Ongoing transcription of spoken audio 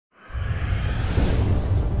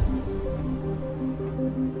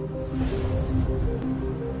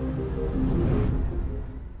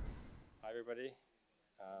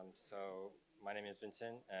My name is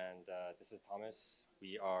Vincent, and this is Thomas.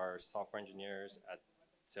 We are software engineers at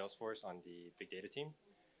Salesforce on the big data team,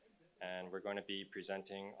 and we're going to be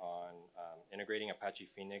presenting on integrating Apache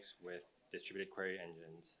Phoenix with distributed query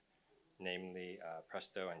engines, namely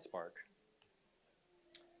Presto and Spark.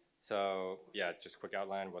 So yeah, just quick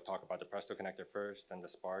outline. We'll talk about the Presto connector first, then the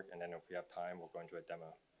Spark, and then if we have time, we'll go into a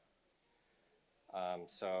demo.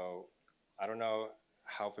 So I don't know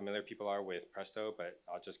how familiar people are with Presto, but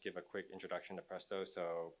I'll just give a quick introduction to Presto.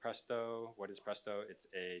 So Presto, what is Presto? It's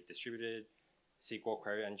a distributed SQL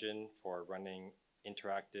query engine for running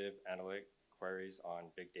interactive analytic queries on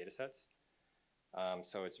big data sets.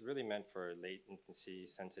 So it's really meant for latency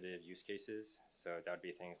sensitive use cases. So that would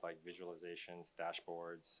be things like visualizations,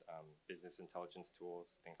 dashboards, business intelligence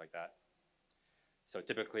tools, things like that. So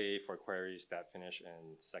typically for queries that finish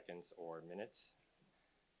in seconds or minutes.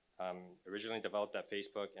 Originally developed at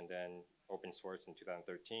Facebook and then open sourced in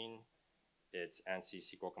 2013. It's ANSI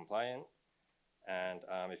SQL compliant. And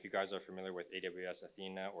if you guys are familiar with AWS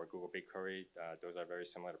Athena or Google BigQuery, those are very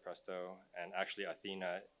similar to Presto. And actually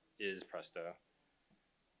Athena is Presto.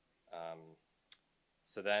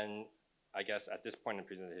 So then I guess at this point in the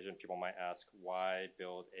presentation, people might ask, why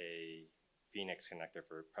build a Phoenix connector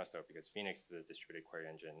for Presto? Because Phoenix is a distributed query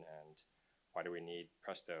engine, and why do we need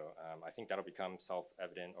Presto? I think that'll become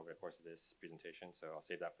self-evident over the course of this presentation, so I'll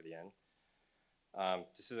save that for the end.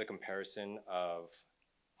 This is a comparison of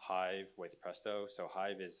Hive with Presto. So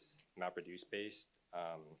Hive is MapReduce based.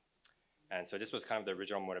 And so this was kind of the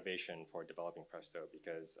original motivation for developing Presto,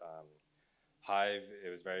 because Hive, it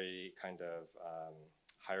was very kind of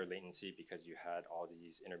higher latency because you had all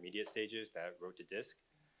these intermediate stages that wrote to disk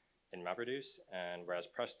in MapReduce, and whereas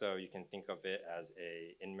Presto, you can think of it as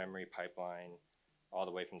a in-memory pipeline all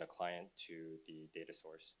the way from the client to the data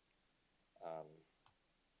source.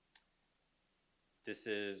 This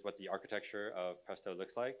is what the architecture of Presto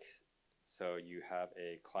looks like. So you have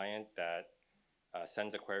a client that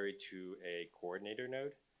sends a query to a coordinator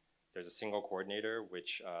node. There's a single coordinator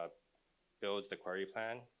which builds the query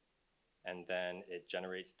plan, and then it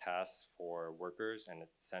generates tasks for workers, and it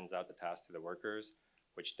sends out the tasks to the workers,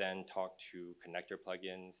 which then talk to connector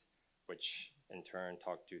plugins, which in turn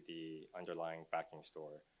talk to the underlying backing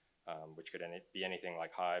store, which could be anything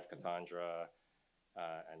like Hive, Cassandra,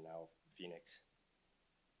 and now Phoenix.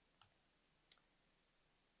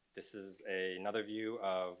 This is another view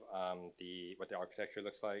of what the architecture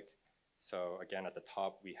looks like. So again, at the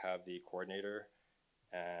top, we have the coordinator,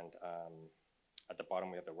 and at the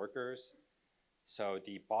bottom, we have the workers. So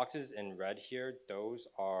the boxes in red here, those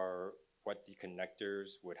are what the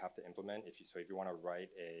connectors would have to implement. So if you want to write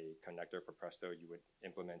a connector for Presto, you would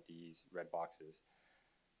implement these red boxes.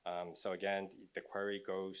 So again, the query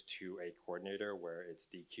goes to a coordinator where it's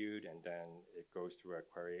dequeued, and then it goes through a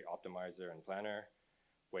query optimizer and planner,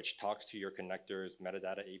 which talks to your connector's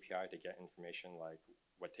metadata API to get information like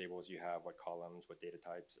what tables you have, what columns, what data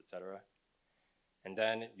types, etc. And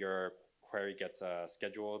then your query gets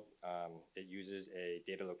scheduled. It uses a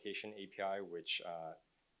data location API, which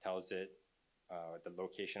tells it the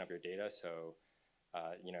location of your data. So,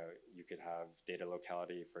 you could have data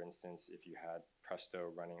locality, for instance, if you had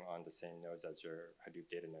Presto running on the same nodes as your Hadoop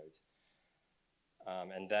data nodes.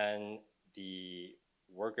 And then the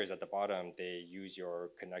workers at the bottom, they use your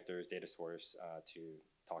connector's data source to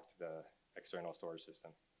talk to the external storage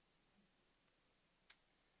system.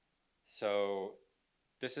 So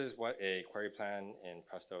this is what a query plan in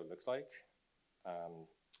Presto looks like.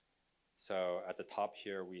 So at the top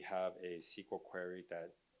here, we have a SQL query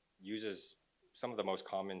that uses some of the most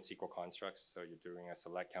common SQL constructs. So you're doing a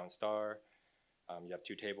select count star. You have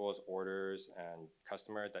two tables, orders and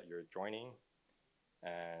customer, that you're joining.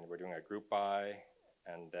 And we're doing a group by,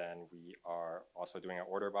 and then we are also doing an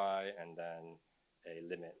order by, and then a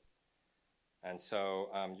limit. And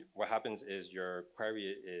so what happens is your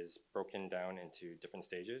query is broken down into different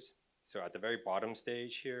stages. So at the very bottom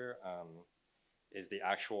stage here is the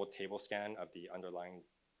actual table scan of the underlying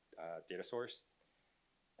data source.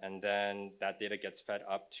 And then that data gets fed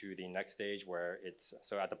up to the next stage where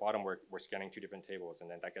so at the bottom we're scanning two different tables,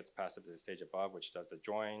 and then that gets passed up to the stage above, which does the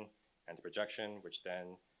join and the projection, which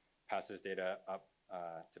then passes data up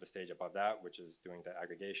to the stage above that, which is doing the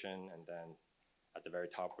aggregation, and then at the very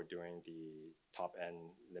top, we're doing the top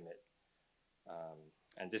end limit.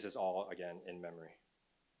 And this is all, again, in memory.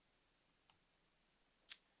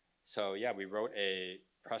 So yeah, we wrote a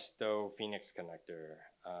Presto-phoenix connector.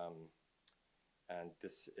 And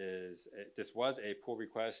this was a pull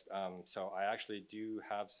request. So I actually do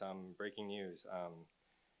have some breaking news.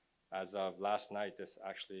 As of last night, this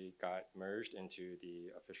actually got merged into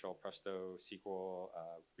the official Presto SQL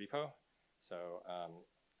repo. So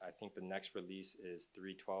I think the next release is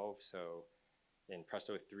 3.12. So in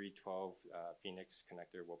Presto 3.12, Phoenix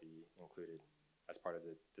connector will be included as part of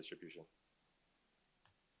the distribution.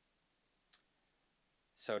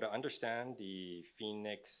 So to understand the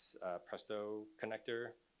Phoenix Presto connector,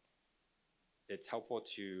 it's helpful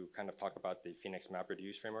to kind of talk about the Phoenix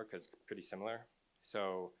MapReduce framework because it's pretty similar.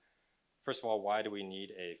 So first of all, why do we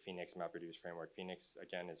need a Phoenix MapReduce framework? Phoenix,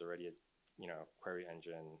 again, is already a query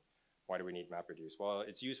engine. Why do we need MapReduce? Well,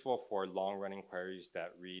 it's useful for long-running queries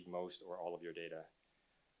that read most or all of your data.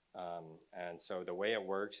 And so the way it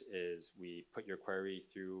works is we put your query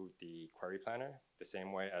through the query planner the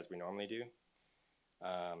same way as we normally do.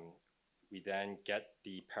 We then get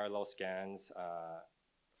the parallel scans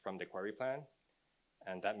from the query plan,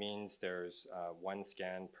 and that means there's one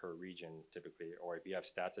scan per region typically, or if you have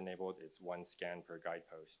stats enabled, it's one scan per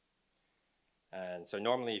guidepost. And so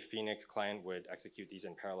normally Phoenix client would execute these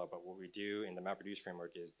in parallel, but what we do in the MapReduce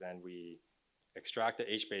framework is then we extract the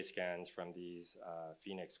HBase scans from these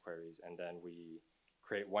Phoenix queries, and then we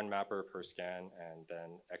create one mapper per scan and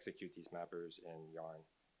then execute these mappers in Yarn.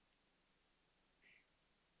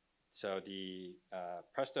 So the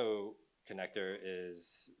Presto connector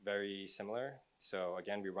is very similar. So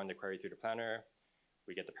again, we run the query through the planner.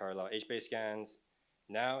 We get the parallel HBase scans.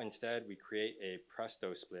 Now instead, we create a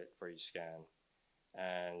Presto split for each scan.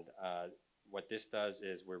 And what this does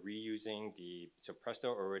is we're reusing so Presto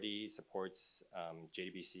already supports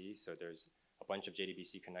JDBC. So there's a bunch of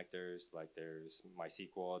JDBC connectors, like there's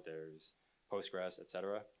MySQL, there's Postgres, et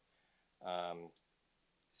cetera.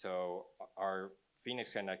 So our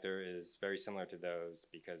Phoenix connector is very similar to those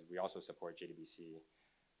because we also support JDBC.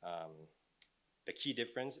 The key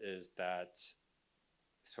difference is that,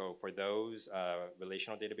 so for those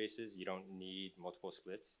relational databases, you don't need multiple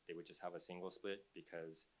splits. They would just have a single split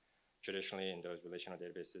because traditionally in those relational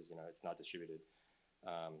databases, it's not distributed.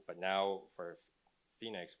 But now for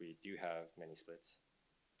Phoenix, we do have many splits.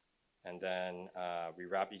 And then we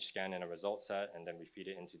wrap each scan in a result set, and then we feed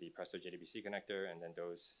it into the Presto JDBC connector, and then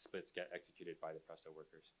those splits get executed by the Presto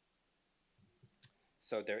workers.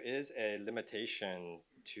 So there is a limitation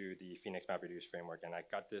to the Phoenix MapReduce framework, and I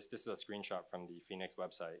got this. This is a screenshot from the Phoenix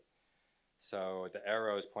website. So the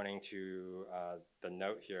arrow is pointing to the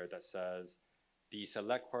note here that says, the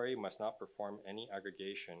select query must not perform any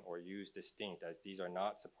aggregation or use distinct, as these are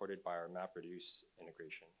not supported by our MapReduce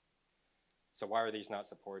integration. So why are these not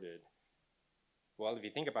supported? Well, if you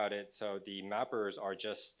think about it, so the mappers are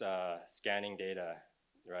just scanning data,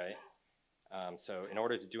 right? So in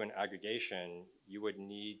order to do an aggregation, you would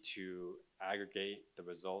need to aggregate the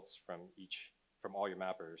results from all your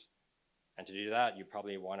mappers. And to do that, you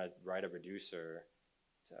probably want to write a reducer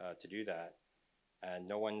to do that. And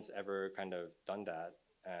no one's ever kind of done that.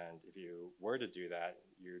 And if you were to do that,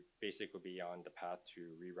 you'd basically be on the path to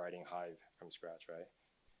rewriting Hive from scratch, right?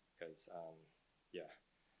 Because, yeah.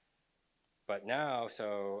 But now,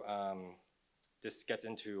 so this gets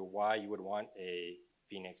into why you would want a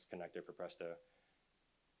Phoenix connector for Presto.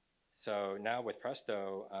 So now with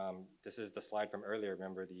Presto, this is the slide from earlier,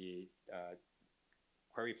 remember the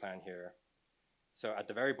query plan here. So at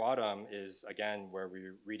the very bottom is, again, where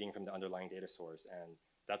we're reading from the underlying data source, and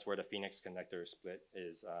that's where the Phoenix connector split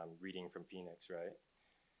is reading from Phoenix, right?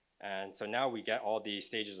 And so now we get all the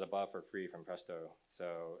stages above for free from Presto.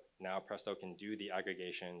 So now Presto can do the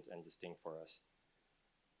aggregations and distinct for us.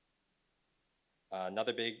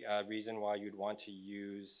 Another big reason why you'd want to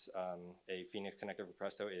use a Phoenix connector for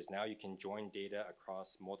Presto is now you can join data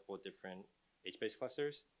across multiple different HBase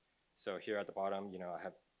clusters. So here at the bottom, I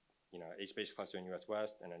have HBase cluster in US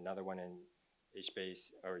West and another one in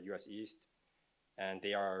HBase or US East, and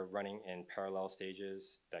they are running in parallel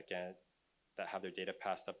stages that have their data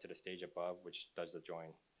passed up to the stage above, which does the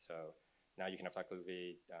join. So now you can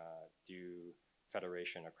effectively do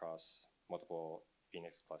federation across multiple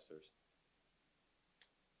Phoenix clusters.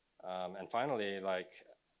 And finally,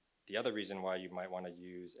 the other reason why you might want to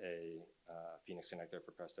use a Phoenix connector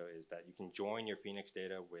for Presto is that you can join your Phoenix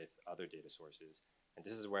data with other data sources. And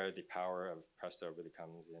this is where the power of Presto really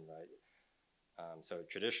comes in, right? So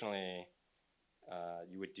traditionally,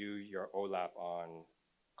 you would do your OLAP on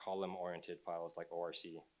column-oriented files like ORC.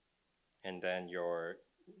 And then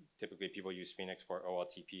typically people use Phoenix for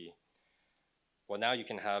OLTP. Well, now you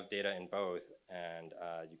can have data in both, and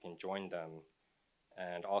you can join them.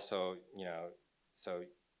 And also, so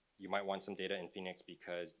you might want some data in Phoenix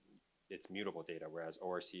because it's mutable data, whereas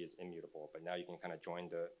ORC is immutable. But now you can kind of join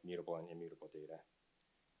the mutable and immutable data.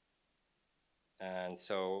 And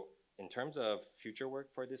so in terms of future work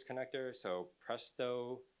for this connector, so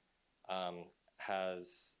Presto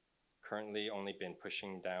has currently only been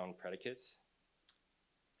pushing down predicates.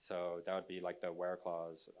 So that would be like the where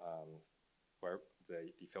clause, where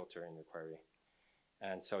the filter in your query.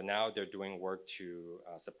 And so now they're doing work to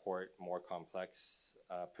support more complex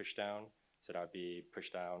pushdown. So that would be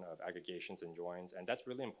pushdown of aggregations and joins. And that's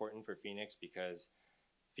really important for Phoenix because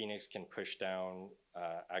Phoenix can push down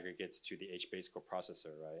aggregates to the HBase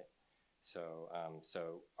coprocessor, right? So,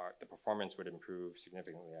 the performance would improve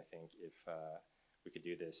significantly, I think, if we could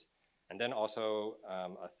do this. And then also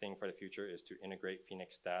a thing for the future is to integrate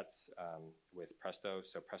Phoenix stats with Presto.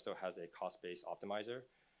 So Presto has a cost-based optimizer,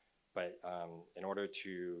 but in order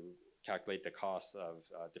to calculate the costs of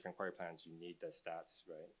different query plans, you need the stats,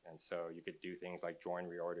 right? And so you could do things like join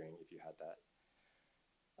reordering if you had that.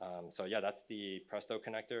 So yeah, that's the Presto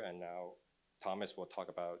connector, and now Thomas will talk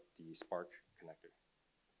about the Spark connector.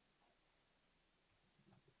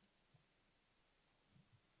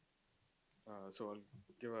 So I'll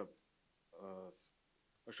give a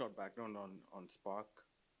short background on Spark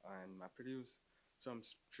and MapReduce. So I'm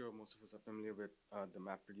sure most of us are familiar with the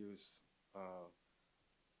MapReduce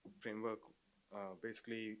framework.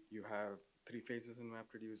 Basically, you have 3 phases in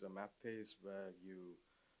MapReduce: a map phase where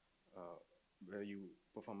you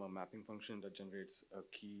perform a mapping function that generates a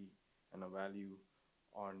key and a value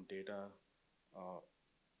on data,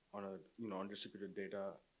 on distributed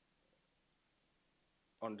data.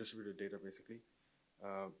 On distributed data, basically.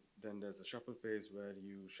 Then there's a shuffle phase where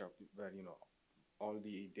all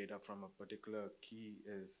the data from a particular key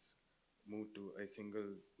is moved to a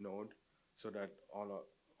single node, so that all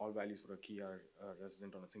values for a key are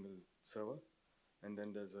resident on a single server. And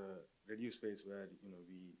then there's a reduce phase where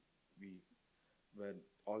where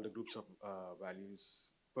all the groups of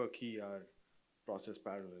values per key are processed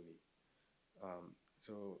parallelly.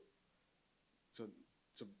 So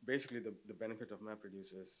basically, the benefit of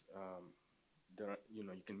MapReduce is you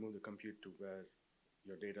can move the compute to where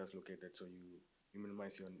your data is located, so you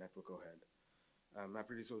minimize your network overhead.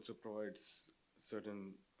 MapReduce also provides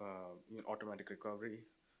certain automatic recovery.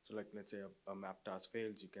 So like, let's say a map task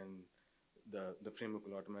fails, the framework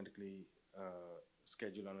will automatically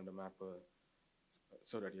schedule another mapper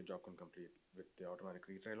so that your job can complete with the automatic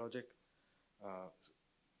retry logic.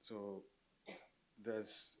 So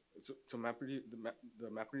MapReduce, the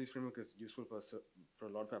MapReduce framework is useful for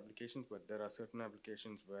a lot of applications, but there are certain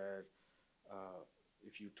applications where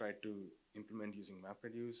if you try to implement using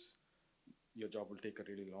MapReduce, your job will take a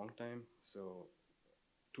really long time. So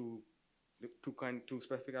two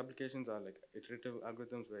specific applications are like iterative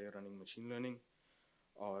algorithms where you're running machine learning,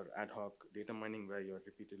 or ad hoc data mining where you're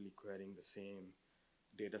repeatedly querying the same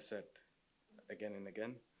data set again and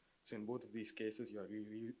again. So in both of these cases, you're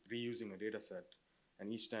reusing a data set,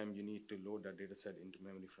 and each time you need to load that data set into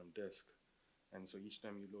memory from disk. And so each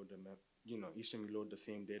time you load the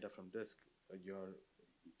same data from disk, you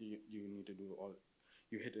need to do all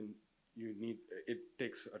it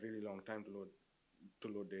takes a really long time to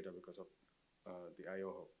load data because of the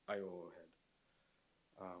IO overhead.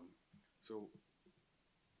 So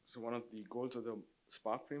one of the goals of the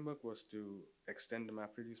Spark framework was to extend the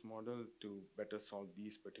MapReduce model to better solve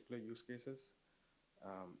these particular use cases.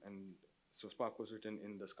 And so Spark was written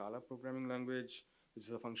in the Scala programming language, which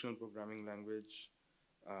is a functional programming language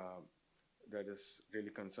that is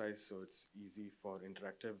really concise, so it's easy for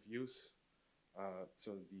interactive use.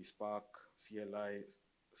 So the Spark CLI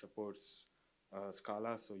supports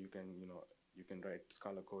Scala, so you can write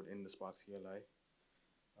Scala code in the Spark CLI.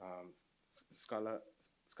 Scala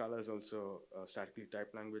is also a statically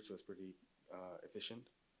typed language, so it's pretty efficient.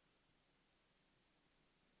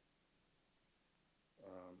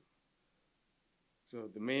 So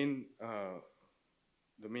the main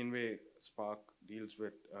way Spark deals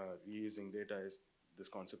with reusing data is this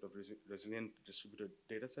concept of resilient distributed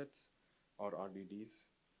data sets, or RDDs.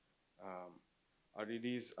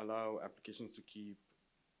 RDDs allow applications to keep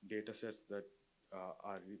data sets that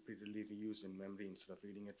are repeatedly reused in memory instead of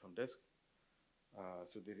reading it from disk.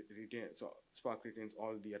 So Spark retains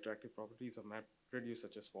all the attractive properties of MapReduce,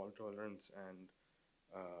 such as fault tolerance and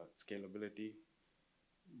scalability,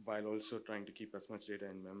 while also trying to keep as much data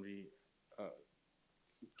in memory,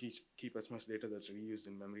 keep as much data that's reused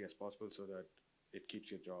in memory as possible, so that it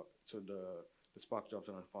keeps your job, so the Spark jobs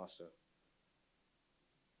run faster.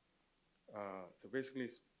 So basically,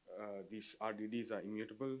 these RDDs are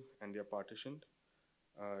immutable and they're partitioned.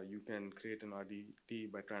 You can create an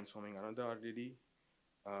RDD by transforming another RDD.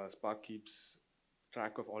 Spark keeps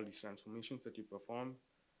track of all these transformations that you perform,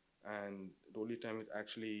 and the only time it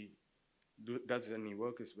actually does any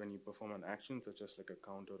work is when you perform an action, such as like a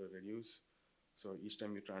count or a reduce. So each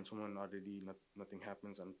time you transform an RDD, nothing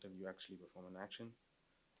happens until you actually perform an action.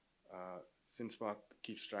 since Spark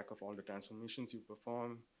keeps track of all the transformations you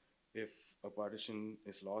perform, if a partition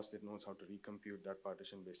is lost, it knows how to recompute that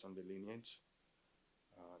partition based on the lineage.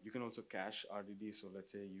 You can also cache RDD. So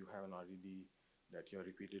let's say you have an RDD that you're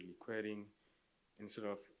repeatedly querying. Instead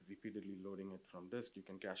of repeatedly loading it from disk, you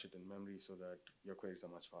can cache it in memory so that your queries are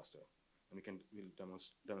much faster. And we'll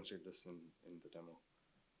demonstrate this in the demo.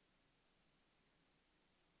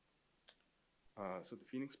 So the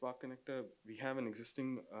Phoenix Spark connector, we have an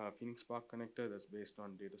existing Phoenix Spark connector that's based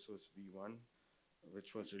on DataSource v1,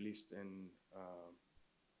 which was released in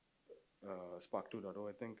Spark 2.0,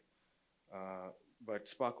 I think. But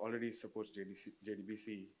Spark already supports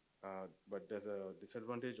JDBC, but there's a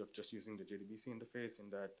disadvantage of just using the JDBC interface in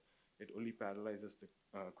that it only parallelizes the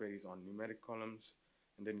queries on numeric columns,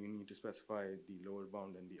 and then you need to specify the lower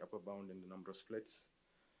bound and the upper bound in the number of splits.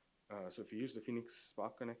 So if you use the Phoenix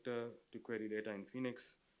Spark connector to query data in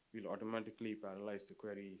Phoenix, we'll automatically parallelize the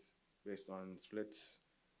queries based on splits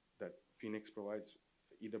that Phoenix provides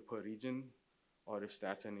either per region, or if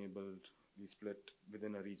stats enabled, we split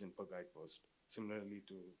within a region per guidepost, similarly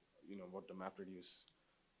to what the MapReduce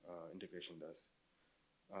integration does.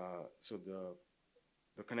 So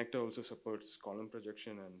the connector also supports column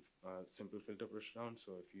projection and simple filter pushdown.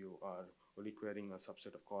 So if you are only querying a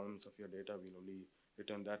subset of columns of your data, we'll only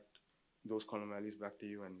return those column values back to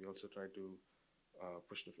you, and we also try to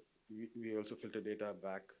we also filter data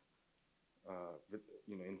back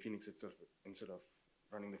in Phoenix itself instead of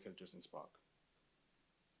running the filters in Spark.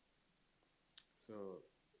 So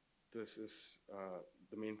this is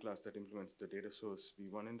the main class that implements the DataSource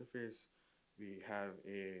v1 interface. We have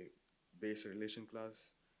a base relation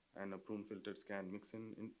class and a prune filtered scan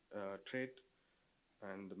mixin trait.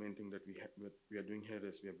 And the main thing that we are doing here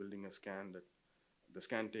is we are building a scan that the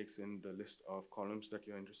scan takes in the list of columns that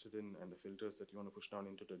you're interested in and the filters that you want to push down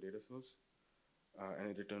into the data source, and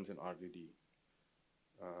it returns an RDD.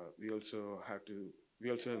 We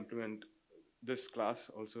also implement this class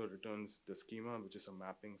also returns the schema, which is a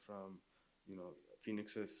mapping from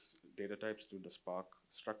Phoenix's data types to the Spark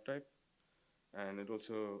struct type, and it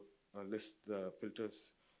also lists the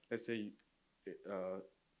filters. Let's say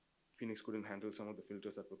Phoenix couldn't handle some of the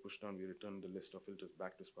filters that were pushed down. We return the list of filters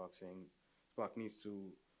back to Spark, saying Spark needs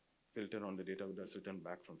to filter on the data that's returned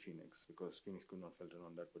back from Phoenix because Phoenix could not filter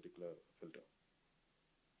on that particular filter.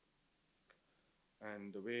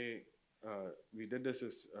 And the way we did this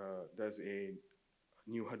is there's a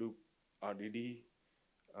new Hadoop RDD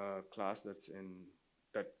class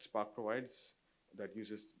that Spark provides that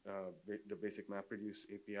uses the basic MapReduce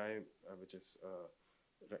API, which is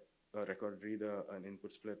a record reader, an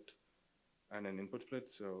input split, and an input split.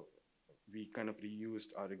 So we kind of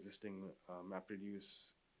reused our existing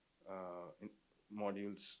MapReduce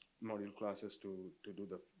module classes to do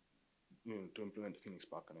the to implement the Phoenix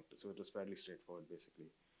Spark connector. So it was fairly straightforward,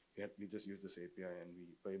 basically. We just used this API, and we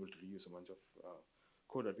were able to reuse a bunch of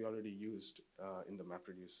code that we already used in the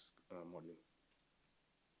MapReduce module.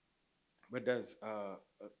 But there's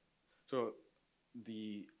so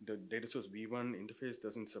the DataSource v1 interface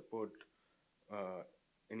doesn't support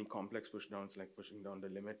any complex pushdowns like pushing down the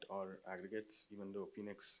limit or aggregates, even though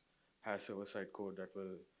Phoenix has server-side code that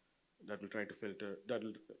will try to filter, that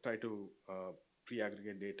will try to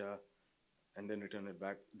pre-aggregate data and then return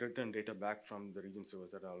data back from the region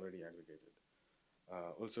servers that are already aggregated.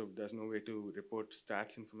 Also, there's no way to report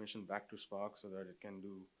stats information back to Spark so that it can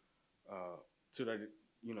do, so that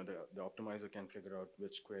the optimizer can figure out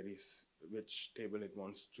which table it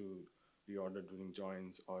wants to reorder during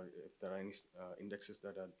joins, or if there are any indexes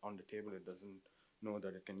that are on the table, it doesn't know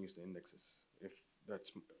that it can use the indexes if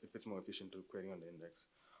it's more efficient to query on the index.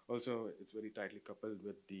 Also, it's very tightly coupled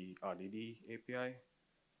with the RDD API.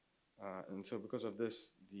 And so because of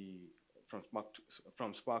this,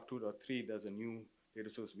 from Spark 2.3, there's a new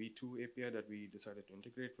DataSource v2 API that we decided to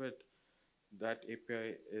integrate with. That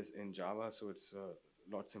API is in Java, so it's a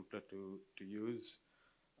lot simpler to use.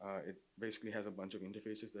 It basically has a bunch of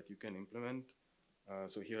interfaces that you can implement.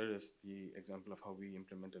 So here is the example of how we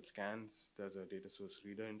implemented scans. There's a DataSource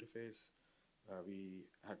reader interface. We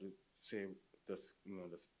had to say the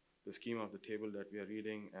schema of the table that we are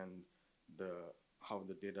reading and how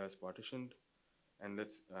the data is partitioned. And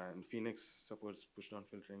Phoenix supports pushdown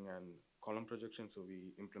filtering and column projection, so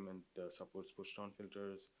we implement the supports pushdown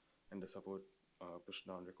filters and the support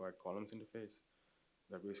pushdown required columns interface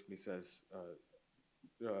that basically says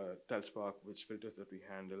tell Spark which filters that we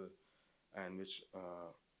handle and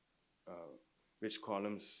which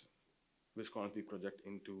columns we project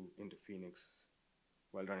into Phoenix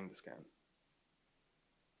while running the scan.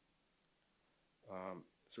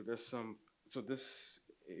 So this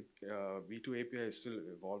V2 API is still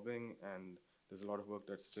evolving, and there's a lot of work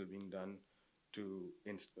that's still being done to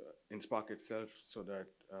in Spark itself, so that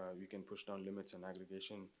we can push down limits and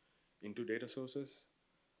aggregation into data sources.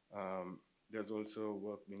 There's also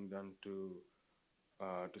work being done to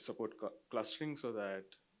support clustering, so that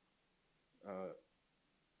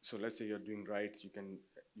so let's say you're doing writes, you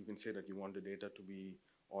can say that you want the data to be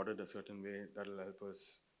ordered a certain way. That'll help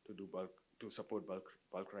us to support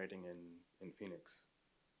bulk writing in Phoenix,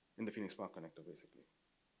 in the Phoenix Spark connector, basically.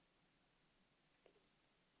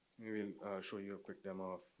 Maybe we'll show you a quick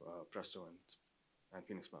demo of Presto and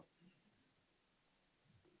Phoenix Spark.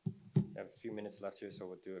 We have a few minutes left here, so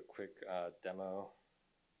we'll do a quick demo.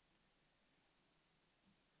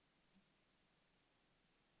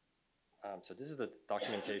 So this is the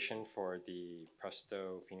documentation for the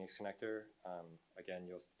Presto-phoenix connector. Again,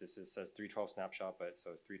 says 3.12 snapshot, but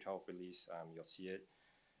so 3.12 release, you'll see it.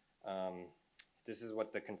 This is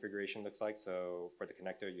what the configuration looks like. So for the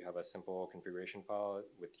connector, you have a simple configuration file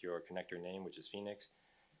with your connector name, which is Phoenix,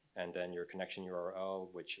 and then your connection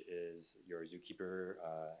URL, which is your Zookeeper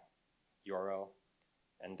URL.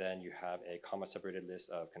 And then you have a comma-separated list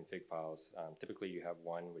of config files. Typically, you have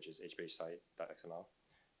one, which is hbasesite.xml.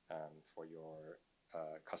 For your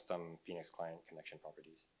custom Phoenix client connection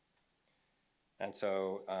properties. And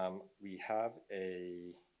so we have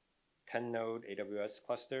a 10-node AWS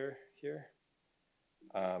cluster here.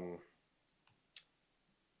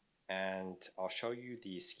 And I'll show you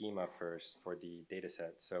the schema first for the data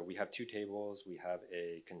set. So we have two tables. We have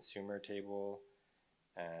a consumer table,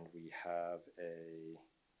 and we have a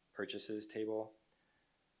purchases table.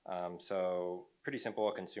 So pretty simple.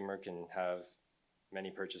 A consumer can have many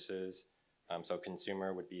purchases. So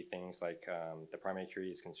consumer would be things like the primary key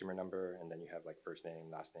is consumer number, and then you have like first name,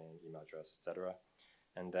 last name, email address, etc.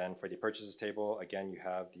 And then for the purchases table, again, you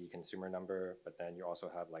have the consumer number, but then you also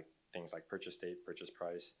have like things like purchase date, purchase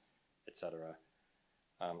price, etc.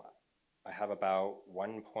 I have about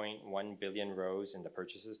 1.1 billion rows in the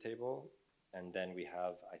purchases table, and then we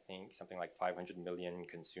have, I think, something like 500 million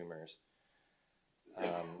consumers.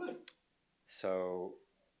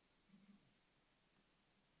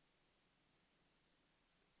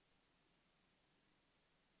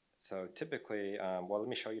 So typically, well, let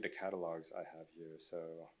me show you the catalogs I have here.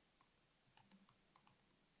 So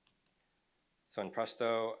in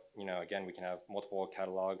Presto, again, we can have multiple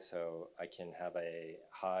catalogs. So I can have a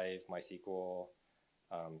Hive, MySQL.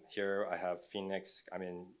 Here I have Phoenix. I'm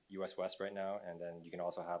in US West right now, and then you can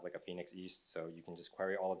also have like a Phoenix East. So you can just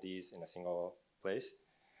query all of these in a single place.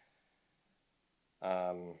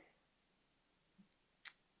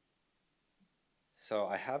 So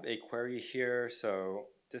I have a query here. So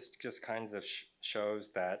this just kind of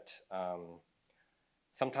shows that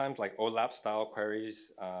sometimes like OLAP style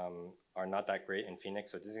queries are not that great in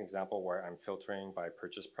Phoenix. So this is an example where I'm filtering by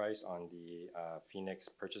purchase price on the Phoenix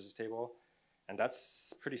purchases table. And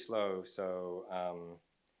that's pretty slow. So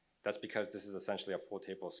that's because this is essentially a full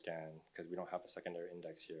table scan, because we don't have a secondary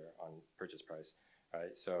index here on purchase price,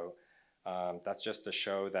 right? So that's just to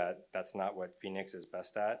show that that's not what Phoenix is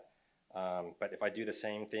best at. But if I do the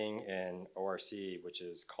same thing in ORC, which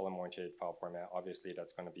is column-oriented file format, obviously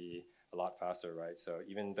that's going to be a lot faster, right? So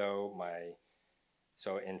even though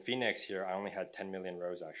so in Phoenix here, I only had 10 million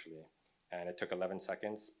rows actually, and it took 11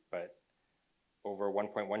 seconds, but over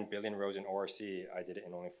 1.1 billion rows in ORC, I did it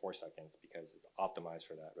in only 4 seconds because it's optimized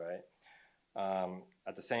for that, right?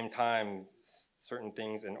 At the same time, certain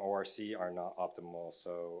things in ORC are not optimal.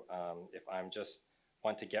 So if I'm just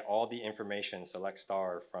want to get all the information, select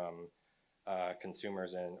star from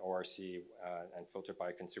consumers in ORC and filter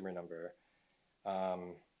by consumer number,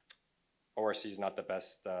 ORC is not the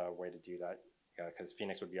best way to do that, because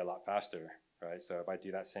Phoenix would be a lot faster, right? So if I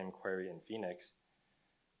do that same query in Phoenix,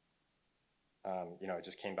 it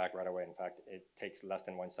just came back right away. In fact, it takes less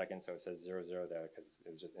than 1 second, so it says 00 there because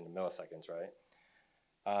it's just in the milliseconds, right?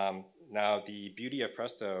 Now, the beauty of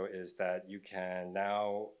Presto is that you can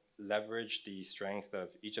now leverage the strength of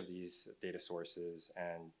each of these data sources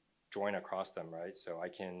and join across them, right? So I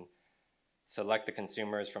can select the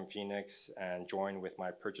consumers from Phoenix and join with my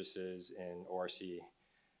purchases in ORC.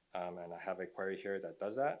 And I have a query here that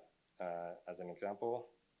does that as an example.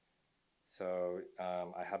 So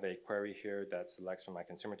I have a query here that selects from my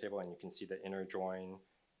consumer table, and you can see the inner join,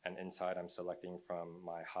 and inside I'm selecting from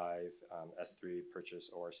my Hive S3 purchase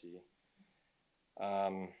ORC.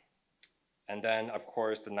 And then, of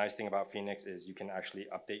course, the nice thing about Phoenix is you can actually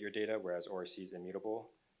update your data, whereas ORC is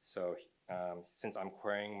immutable. So since I'm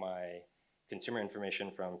querying my consumer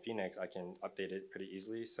information from Phoenix, I can update it pretty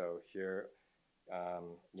easily. So here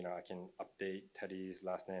I can update Teddy's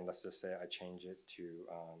last name. Let's just say I change it to,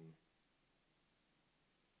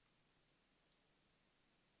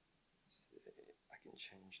 let's see, I can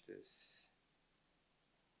change this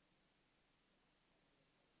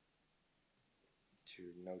to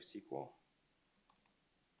NoSQL.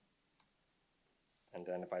 And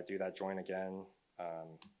then if I do that join again,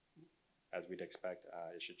 as we'd expect,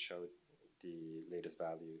 it should show the latest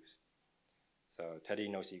values. So Teddy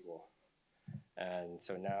NoSQL. And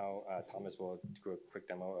so now Thomas will do a quick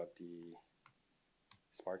demo of the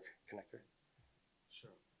Spark connector.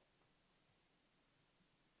 Sure.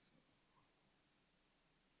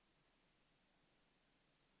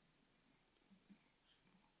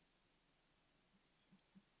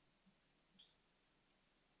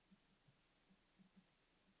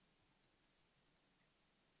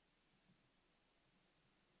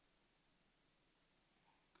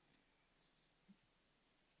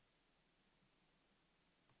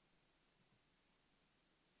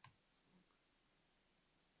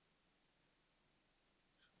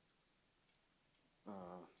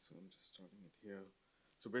 So I'm just starting it here.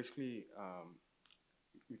 So basically,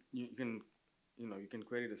 you can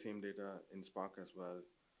query the same data in Spark as well.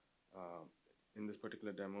 In this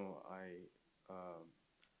particular demo,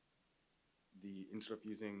 instead of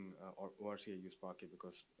using ORC, I use Spark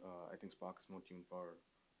because I think Spark is more tuned for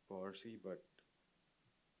ORC, but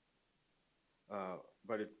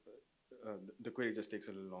the query just takes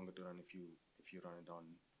a little longer to run if you run it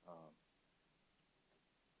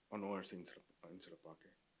on ORC instead of Parquet.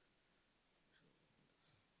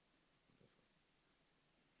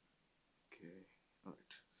 Okay, all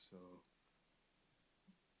right. So,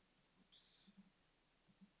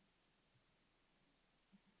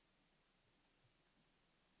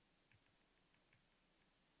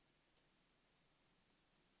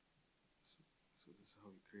 so this is how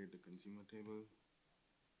we create the consumer table,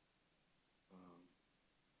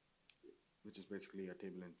 which is basically a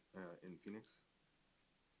table in Phoenix.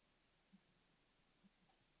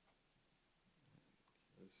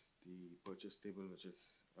 Here's the purchase table, which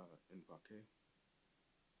is in Parquet.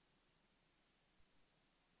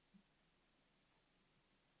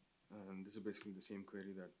 And this is basically the same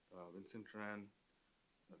query that Vincent ran.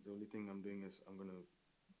 The only thing I'm doing is I'm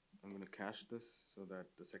gonna cache this so that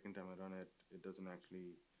the second time I run it, it doesn't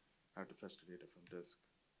actually have to fetch the data from disk.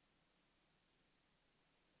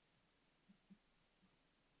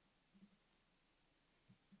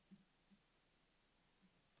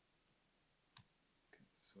 Okay,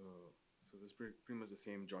 so this is pretty much the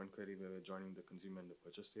same join query where we're joining the consumer and the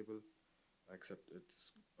purchase table, except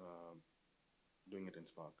it's doing it in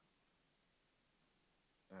Spark.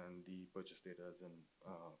 And the purchase data is in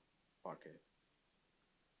Parquet.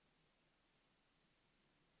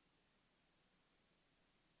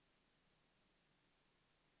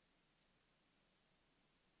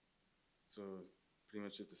 So pretty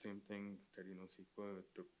much it's the same thing. Teddy NoSQL, it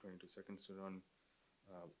took 22 seconds to run.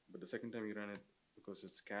 But the second time you run it, because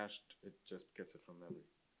it's cached, it just gets it from memory.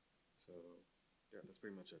 So yeah, that's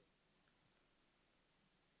pretty much it.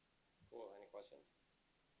 Cool, any questions?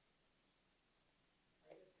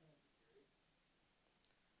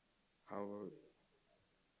 How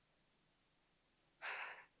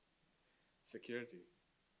security?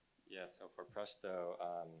 Yeah, so for Presto,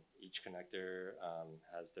 each connector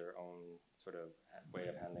has their own sort of way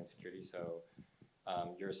of handling security. So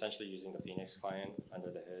you're essentially using the Phoenix client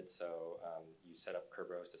under the hood. So you set up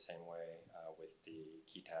Kerberos the same way with the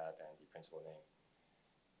key tab and the principal name.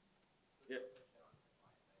 Yep.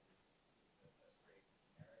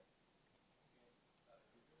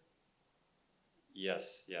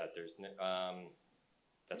 Yes, yeah, there's no,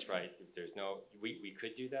 that's right. There's no, we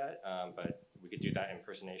could do that, but we could do that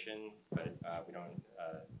impersonation, but we don't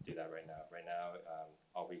do that right now. Right now,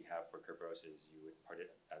 all we have for Kerberos is you would part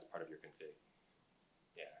it as part of your config.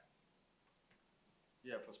 Yeah.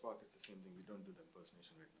 Yeah, for Spark, it's the same thing. We don't do the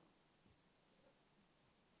impersonation right now.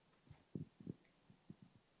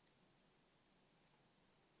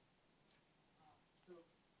 So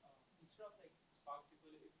instead of like Spark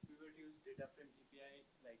SQL, if we were to use data frame API,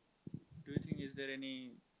 like, do you think is there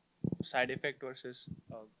any side effect versus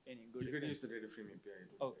any good? You could use the data frame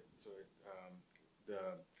API. Okay. So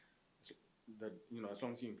as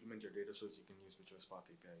long as you implement your data source, you can use whichever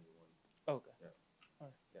Spark API you want. Okay. Yeah. All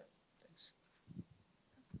right. Yeah. Thanks.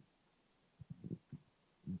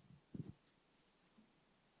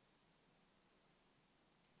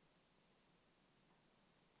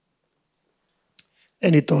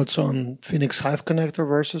 Any thoughts on Phoenix Hive connector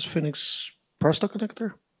versus Phoenix Presto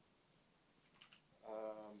connector?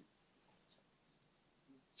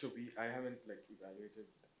 So I haven't like evaluated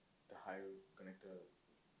the Hive connector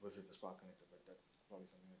versus the Spark connector, but that's probably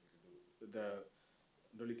something that we could do.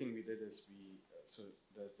 The only thing we did is so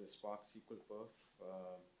there's the Spark SQL perf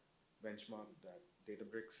benchmark that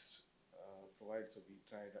DataWorks provides. So we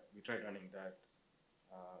tried running that,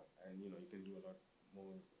 and you can do a lot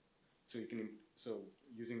more. So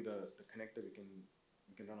using the connector, we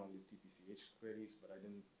can run all these TPCH queries, but I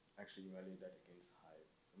didn't actually evaluate that against Hive.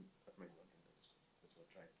 So that might be one thing that's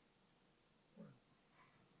worth trying.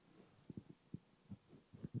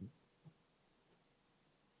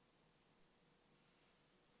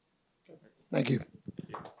 Thank you.